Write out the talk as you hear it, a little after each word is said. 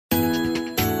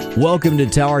Welcome to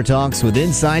Tower Talks with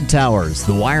Inside Towers,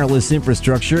 the wireless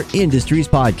infrastructure industry's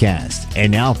podcast.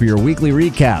 And now for your weekly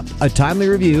recap, a timely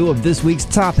review of this week's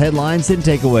top headlines and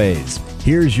takeaways.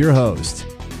 Here's your host.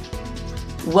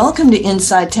 Welcome to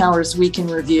Inside Towers Week in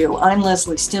Review. I'm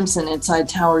Leslie Stimson, Inside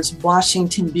Towers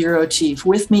Washington Bureau Chief.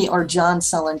 With me are John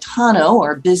Celentano,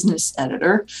 our business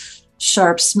editor,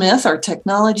 Sharp Smith, our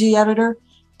technology editor,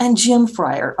 and Jim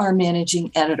Fryer, our managing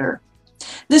editor.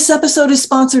 This episode is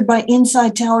sponsored by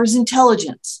Inside Towers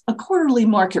Intelligence, a quarterly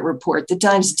market report that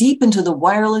dives deep into the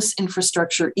wireless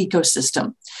infrastructure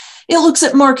ecosystem. It looks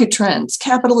at market trends,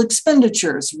 capital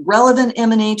expenditures, relevant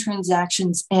M&A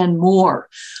transactions, and more.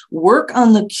 Work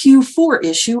on the Q4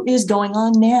 issue is going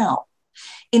on now.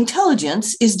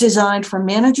 Intelligence is designed for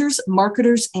managers,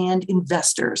 marketers, and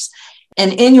investors.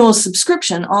 An annual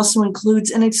subscription also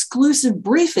includes an exclusive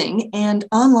briefing and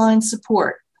online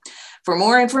support. For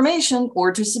more information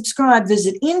or to subscribe,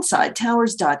 visit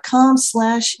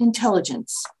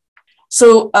insidetowers.com/intelligence.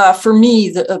 So for me,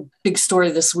 the big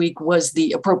story this week was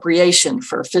the appropriation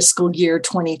for fiscal year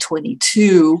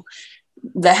 2022.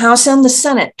 The House and the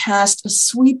Senate passed a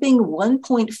sweeping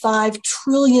 $1.5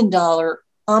 trillion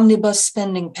omnibus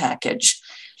spending package.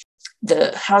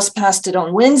 The House passed it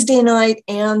on Wednesday night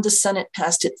and the Senate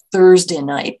passed it Thursday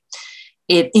night.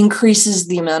 It increases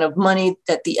the amount of money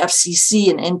that the FCC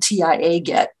and NTIA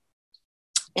get.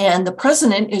 And the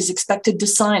president is expected to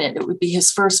sign it. It would be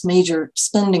his first major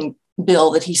spending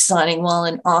bill that he's signing while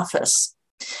in office.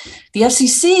 The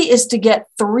FCC is to get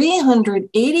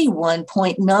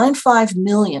 $381.95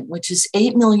 million, which is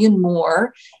 $8 million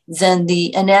more than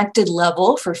the enacted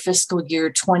level for fiscal year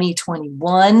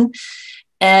 2021.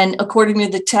 And according to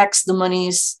the text, the money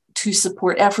is to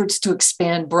support efforts to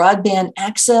expand broadband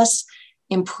access,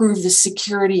 improve the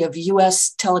security of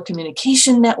U.S.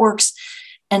 telecommunication networks,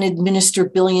 and administer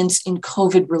billions in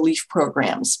COVID relief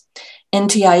programs.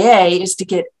 NTIA is to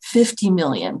get $50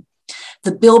 million.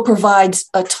 The bill provides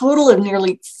a total of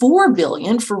nearly $4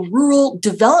 billion for rural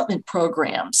development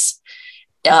programs.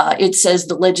 It says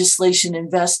the legislation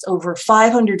invests over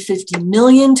 $550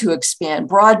 million to expand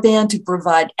broadband, to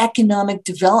provide economic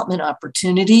development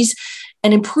opportunities,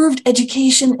 and improved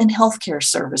education and healthcare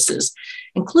services,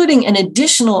 including an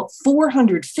additional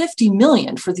 $450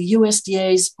 million for the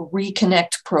USDA's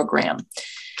Reconnect program.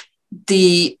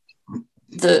 The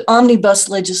omnibus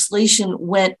legislation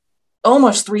went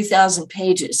almost 3,000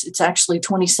 pages. It's actually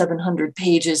 2,700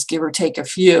 pages, give or take a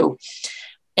few.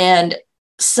 And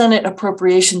Senate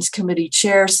Appropriations Committee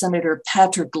Chair Senator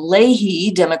Patrick Leahy,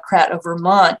 Democrat of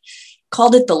Vermont,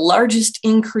 called it the largest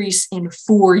increase in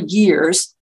 4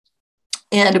 years.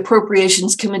 And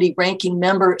Appropriations Committee ranking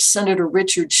member Senator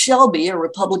Richard Shelby, a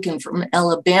Republican from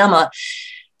Alabama,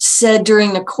 said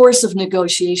during the course of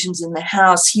negotiations in the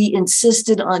House, he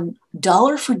insisted on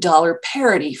dollar-for-dollar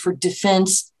parity for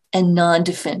defense and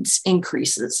non-defense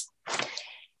increases.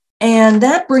 And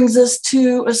that brings us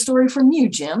to a story from you,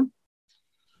 Jim.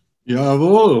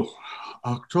 Jawohl.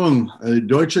 Achtung,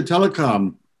 Deutsche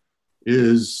Telekom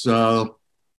is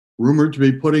rumored to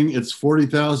be putting its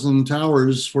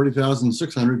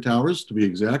 40,600 towers, to be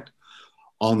exact,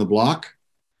 on the block.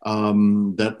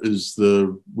 That is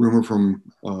the rumor from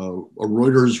a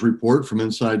Reuters report from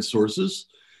inside sources.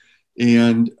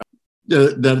 And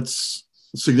that's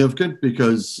significant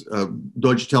because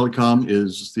Deutsche Telekom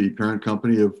is the parent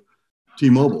company of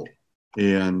T-Mobile.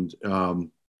 And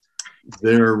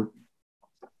they're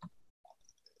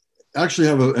actually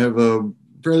have a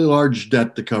fairly large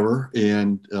debt to cover,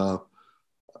 and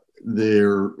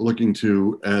they're looking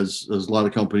to, as a lot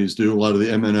of companies do, a lot of the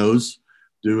MNOs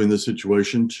do in this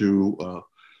situation, to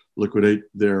liquidate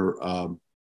their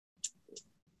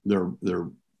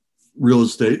real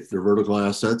estate, their vertical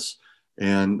assets,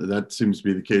 and that seems to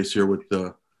be the case here with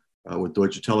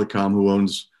Deutsche Telekom, who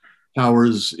owns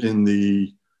towers in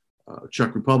the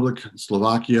Czech Republic,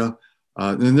 Slovakia,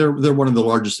 and they're one of the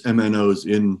largest MNOs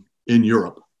in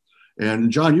Europe.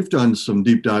 And John, you've done some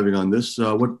deep diving on this.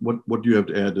 What do you have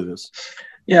to add to this?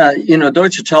 Yeah,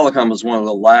 Deutsche Telekom is one of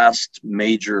the last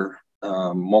major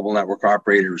mobile network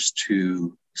operators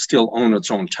to still own its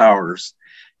own towers.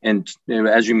 And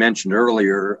as you mentioned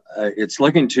earlier, it's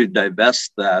looking to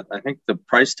divest that. I think the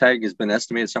price tag has been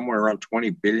estimated somewhere around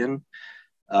 $20 billion.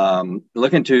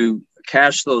 Looking to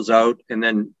cash those out and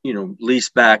then,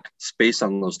 lease back space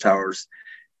on those towers.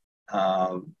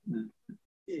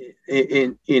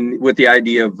 With the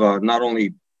idea of not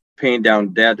only paying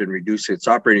down debt and reducing its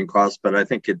operating costs, but I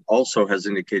think it also has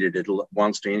indicated it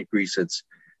wants to increase its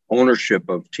ownership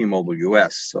of T-Mobile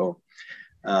US. So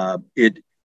it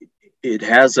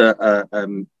has a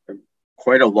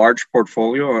quite a large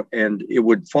portfolio, and it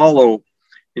would follow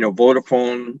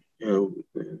Vodafone,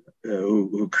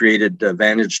 who created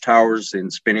Vantage Towers in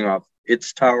spinning off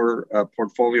its tower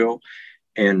portfolio,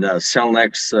 and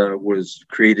Cellnex was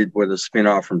created with a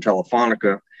spinoff from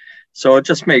Telefonica. So it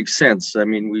just makes sense. I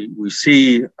mean, we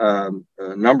see a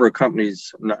number of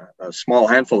companies, a small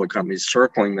handful of companies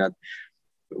circling that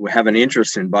have an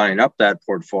interest in buying up that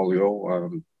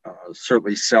portfolio.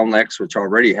 Certainly Cellnex, which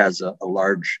already has a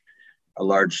large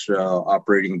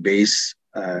operating base,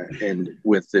 and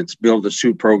with its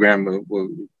build-to-suit program,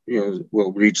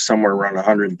 will reach somewhere around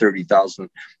 130,000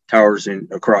 towers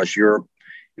across Europe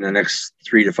in the next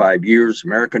 3 to 5 years.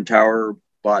 American Tower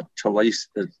bought Telesis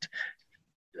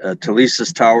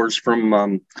Towers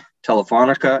from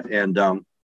Telefonica, and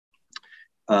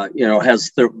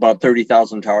has about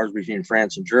 30,000 towers between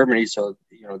France and Germany. So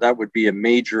that would be a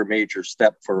major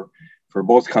step for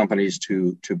both companies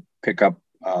to pick up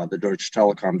the Deutsche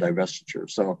Telekom divestiture.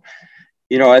 So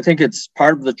I think it's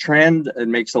part of the trend. It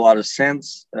makes a lot of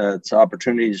sense. It's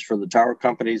opportunities for the tower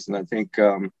companies, and I think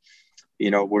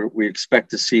we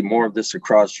expect to see more of this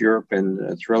across Europe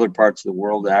and through other parts of the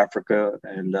world, Africa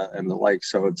and the like.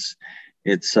 So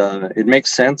it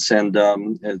makes sense, and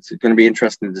it's going to be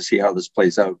interesting to see how this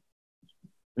plays out.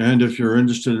 And if you're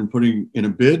interested in putting in a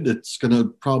bid, it's going to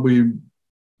probably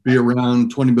be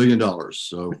around $20 billion.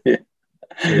 So,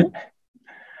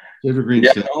 David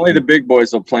Greenstein. Only the big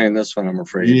boys will play in this one, I'm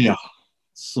afraid. Yeah,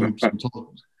 some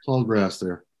tall grass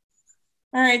there.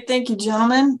 All right, thank you,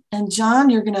 gentlemen. And John,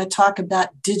 you're going to talk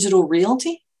about digital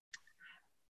realty?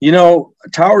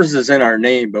 Towers is in our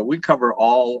name, but we cover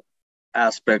all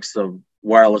aspects of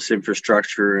wireless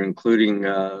infrastructure, including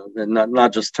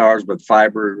not just towers, but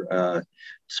fiber,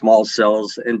 small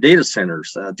cells, and data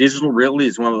centers. Digital Realty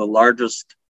is one of the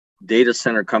largest data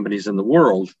center companies in the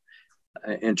world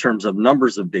in terms of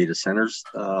numbers of data centers.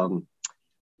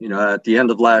 At the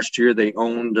end of last year, they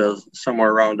owned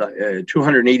somewhere around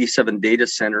 287 data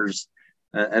centers,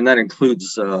 and that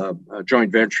includes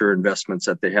joint venture investments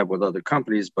that they have with other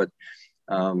companies.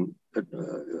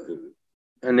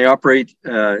 And they operate,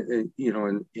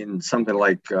 in something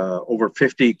like over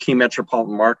 50 key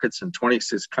metropolitan markets in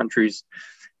 26 countries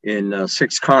in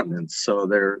 6 continents. So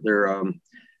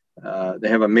they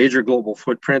have a major global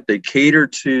footprint. They cater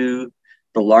to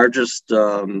the largest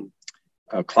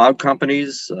cloud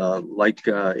companies like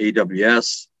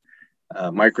AWS,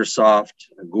 Microsoft,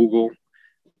 Google.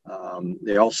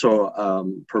 They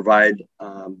also provide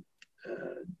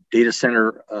data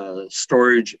center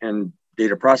storage and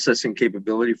data processing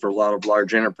capability for a lot of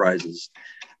large enterprises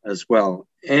as well.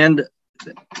 And,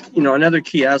 another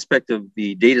key aspect of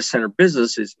the data center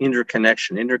business is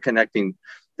interconnecting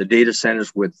the data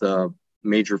centers with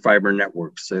major fiber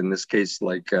networks. In this case,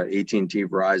 like AT&T,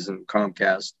 Verizon,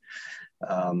 Comcast,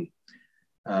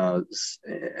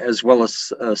 as well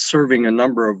as serving a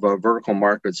number of vertical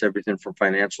markets, everything from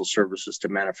financial services to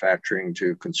manufacturing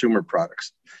to consumer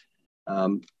products.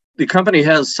 The company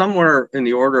has somewhere in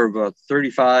the order of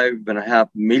 35.5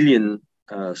 million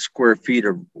square feet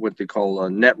of what they call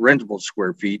net rentable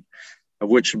square feet, of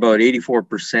which about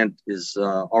 84% is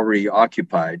already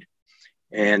occupied.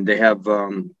 And they have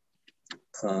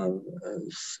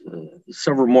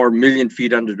several more million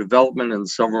feet under development and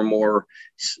several more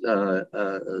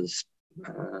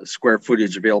square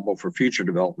footage available for future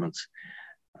developments.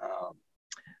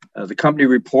 The company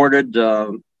reported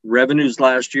revenues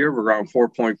last year were around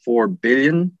 $4.4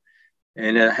 billion,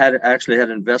 and it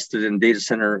had invested in data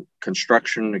center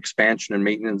construction, expansion, and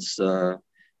maintenance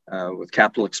with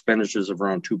capital expenditures of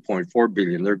around $2.4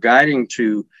 billion. They're guiding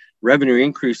to revenue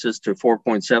increases to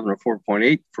 4.7 or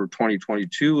 4.8 for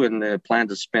 2022, and they plan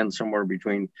to spend somewhere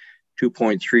between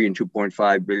 2.3 and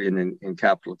 2.5 billion in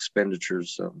capital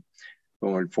expenditures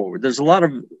going forward. There's a lot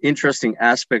of interesting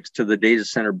aspects to the data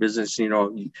center business.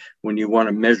 When you want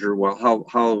to measure, well,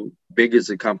 how big is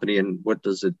the company and what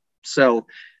does it sell?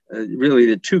 Really,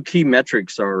 the two key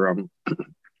metrics are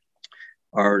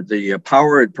the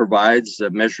power it provides,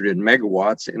 measured in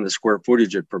megawatts, and the square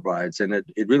footage it provides. And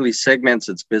it really segments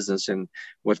its business in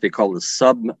what they call the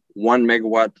sub 1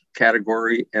 megawatt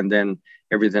category, and then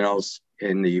everything else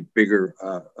in the bigger,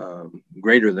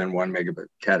 greater than 1 megawatt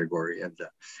category.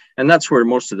 And that's where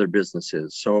most of their business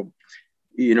is. So,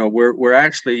 we're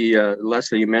actually,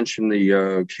 Leslie, you mentioned the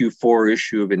Q4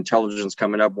 issue of Intelligence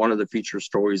coming up. One of the feature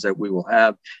stories that we will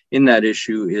have in that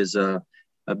issue is a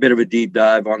bit of a deep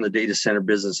dive on the data center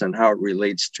business and how it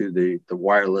relates to the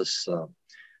wireless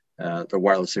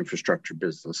infrastructure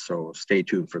business. So stay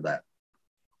tuned for that.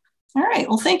 All right.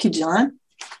 Well, thank you, John.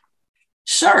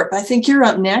 Sharp, I think you're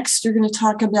up next. You're going to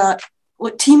talk about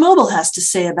what T-Mobile has to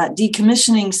say about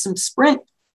decommissioning some Sprint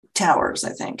towers,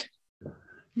 I think.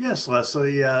 Yes,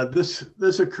 Leslie.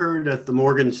 This occurred at the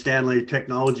Morgan Stanley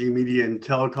Technology, Media, and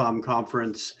Telecom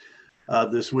Conference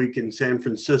this week in San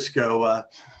Francisco.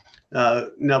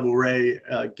 Neville Ray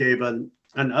gave an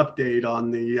update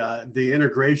on the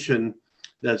integration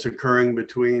that's occurring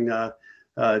between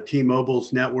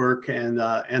T-Mobile's network and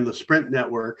the Sprint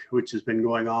network, which has been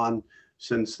going on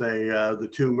since the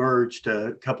two merged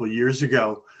a couple of years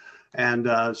ago. And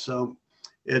so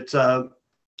it's the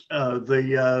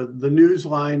news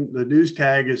line, the news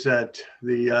tag is that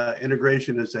the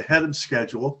integration is ahead of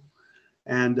schedule,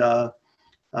 and they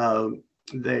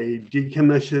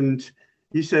decommissioned,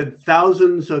 he said,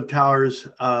 thousands of towers,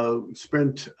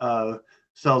 Sprint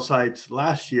cell sites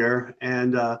last year,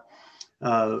 and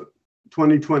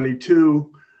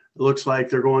 2022 looks like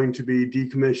they're going to be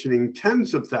decommissioning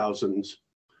tens of thousands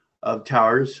of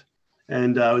towers.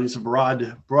 And these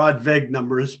are broad, vague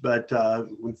numbers, but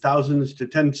thousands to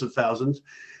tens of thousands.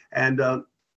 And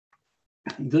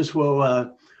this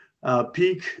will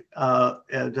peak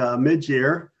at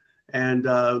mid-year and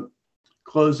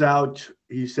close out,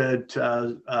 he said,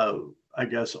 I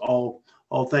guess all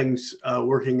things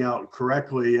working out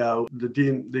correctly.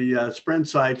 The Sprint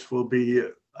sites will be,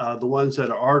 the ones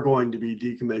that are going to be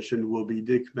decommissioned will be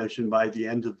decommissioned by the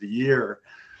end of the year.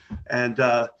 And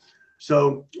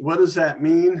so what does that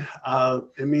mean?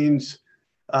 It means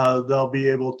they'll be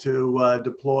able to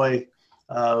deploy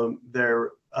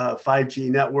their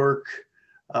 5G network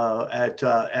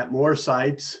at more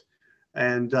sites,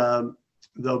 and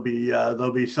there'll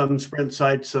be some Sprint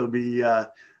sites will be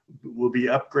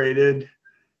upgraded.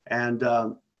 And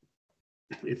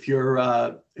if you're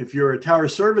a tower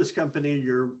service company,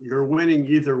 you're winning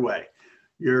either way.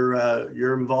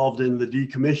 You're involved in the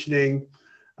decommissioning.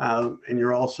 And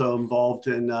you're also involved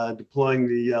in deploying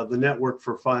the network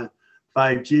for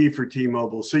 5G for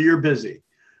T-Mobile. So you're busy.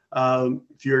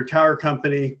 If you're a tower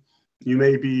company, you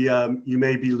may be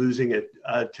losing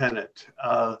a tenant.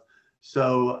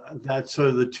 So that's sort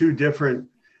of the two different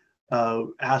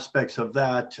aspects of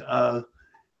that.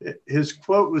 His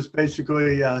quote was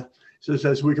basically says,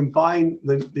 as we combine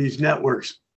these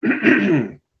networks,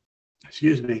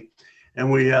 excuse me,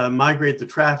 and we migrate the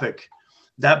traffic,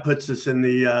 that puts us in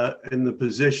the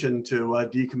position to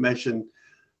decommission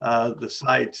the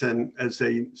sites, and as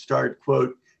they start,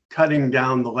 quote, cutting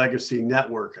down the legacy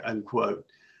network, unquote.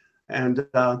 And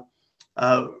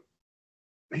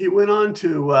he went on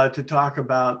to talk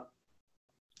about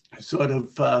sort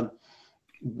of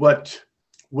what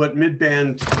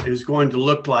mid-band is going to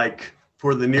look like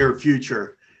for the near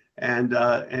future, and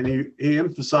he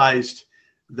emphasized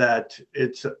that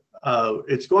it's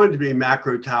going to be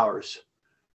macro towers,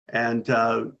 and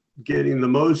getting the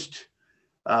most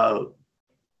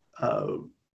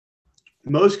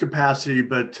capacity,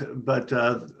 but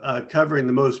covering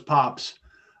the most pops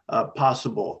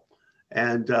possible.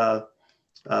 And I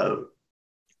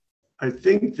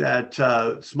think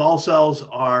that small cells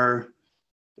are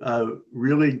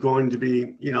really going to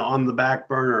be, on the back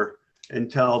burner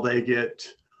until they get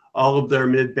all of their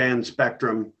mid-band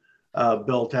spectrum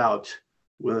built out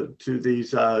to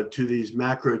these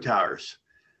macro towers.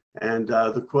 And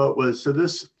the quote was, so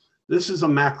this is a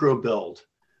macro build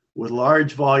with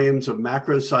large volumes of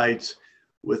macro sites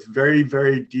with very,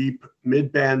 very deep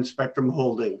mid-band spectrum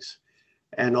holdings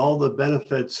and all the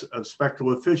benefits of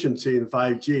spectral efficiency in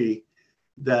 5G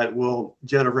that will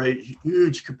generate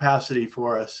huge capacity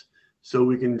for us so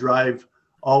we can drive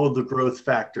all of the growth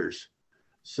factors.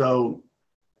 So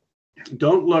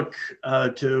don't look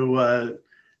to,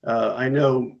 I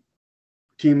know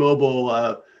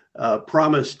T-Mobile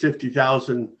promised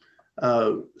 50,000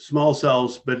 small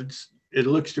cells, but it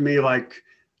looks to me like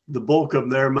the bulk of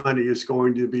their money is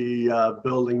going to be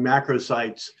building macro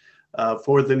sites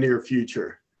for the near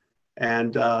future.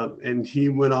 And he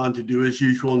went on to do his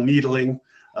usual needling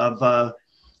of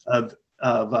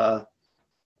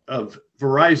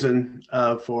Verizon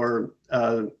for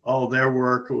all their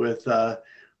work with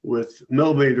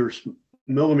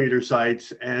millimeter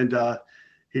sites, and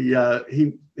he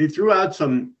threw out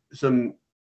some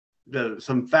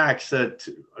facts, that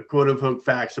quote unquote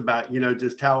facts about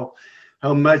just how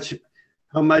much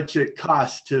it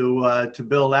costs to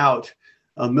build out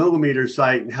a millimeter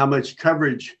site and how much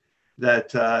coverage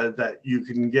that you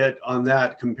can get on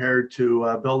that compared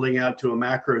to building out to a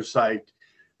macro site.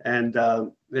 And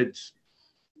it's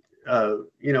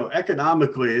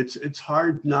economically it's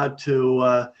hard not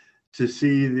to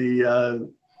see the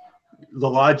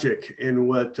logic in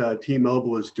what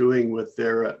T-Mobile is doing with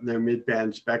their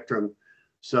mid-band spectrum.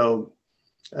 So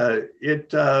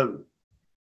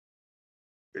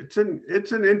It's an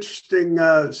interesting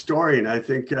story, and I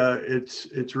think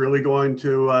it's really going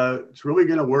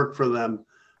to work for them,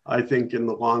 I think, in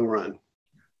the long run.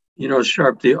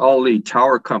 Sharp, all the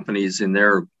tower companies in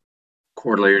their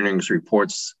quarterly earnings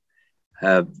reports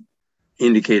have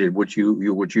indicated what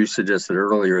you suggested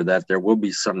earlier, that there will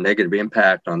be some negative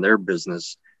impact on their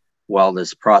business while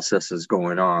this process is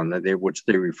going on, which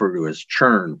they refer to as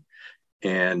churn.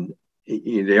 And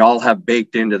they all have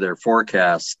baked into their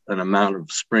forecast an amount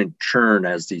of Sprint churn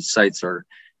as these sites are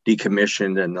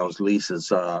decommissioned and those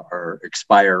leases are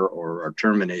expire or are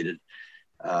terminated.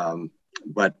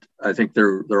 But I think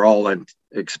they're all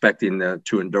expecting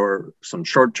to endure some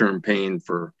short-term pain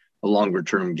for a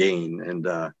longer-term gain. And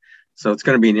so it's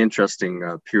going to be an interesting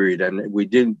period. And we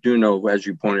do know, as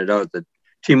you pointed out, that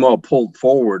T-Mobile pulled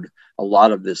forward a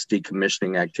lot of this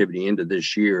decommissioning activity into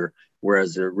this year,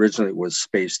 whereas it originally was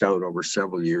spaced out over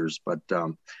several years. But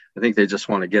I think they just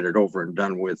want to get it over and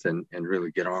done with and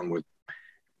really get on with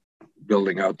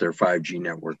building out their 5G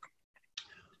network.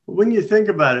 When you think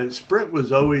about it, Sprint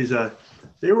was always I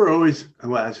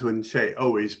wouldn't say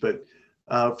always, but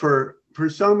for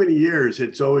so many years,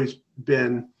 it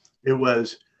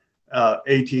was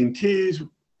AT&T's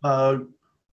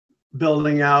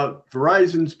building out,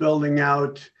 Verizon's building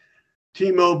out,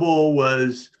 T-Mobile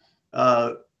was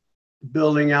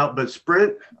building out, but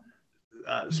Sprint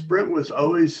was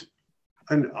always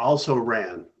and also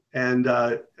ran. And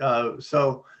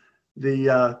so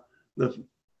the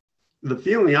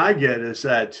feeling I get is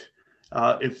that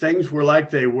if things were like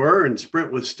they were and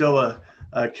Sprint was still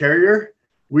a carrier,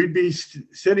 we'd be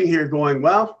sitting here going,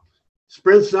 well,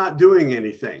 Sprint's not doing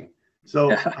anything.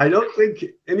 So I don't think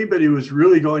anybody was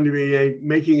really going to be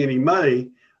making any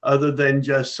money other than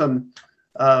just some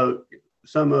of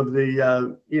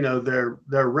the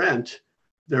their rent,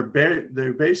 their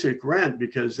basic rent,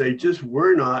 because they just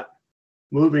were not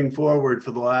moving forward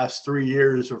for the last 3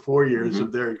 years or 4 years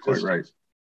of their existence. Right.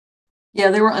 Yeah,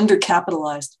 they were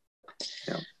undercapitalized.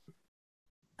 Yeah.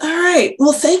 All right.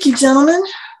 Well, thank you, gentlemen.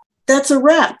 That's a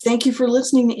wrap. Thank you for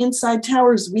listening to Inside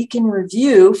Towers Week in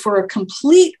Review. For a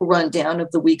complete rundown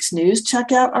of the week's news,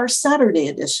 check out our Saturday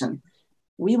edition.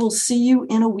 We will see you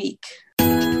in a week.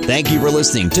 Thank you for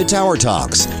listening to Tower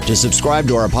Talks. To subscribe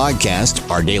to our podcast,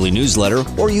 our daily newsletter,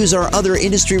 or use our other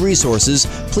industry resources,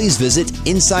 please visit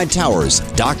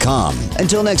InsideTowers.com.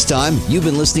 Until next time, you've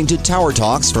been listening to Tower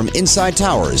Talks from Inside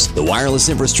Towers, the wireless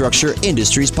infrastructure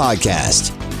industry's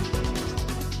podcast.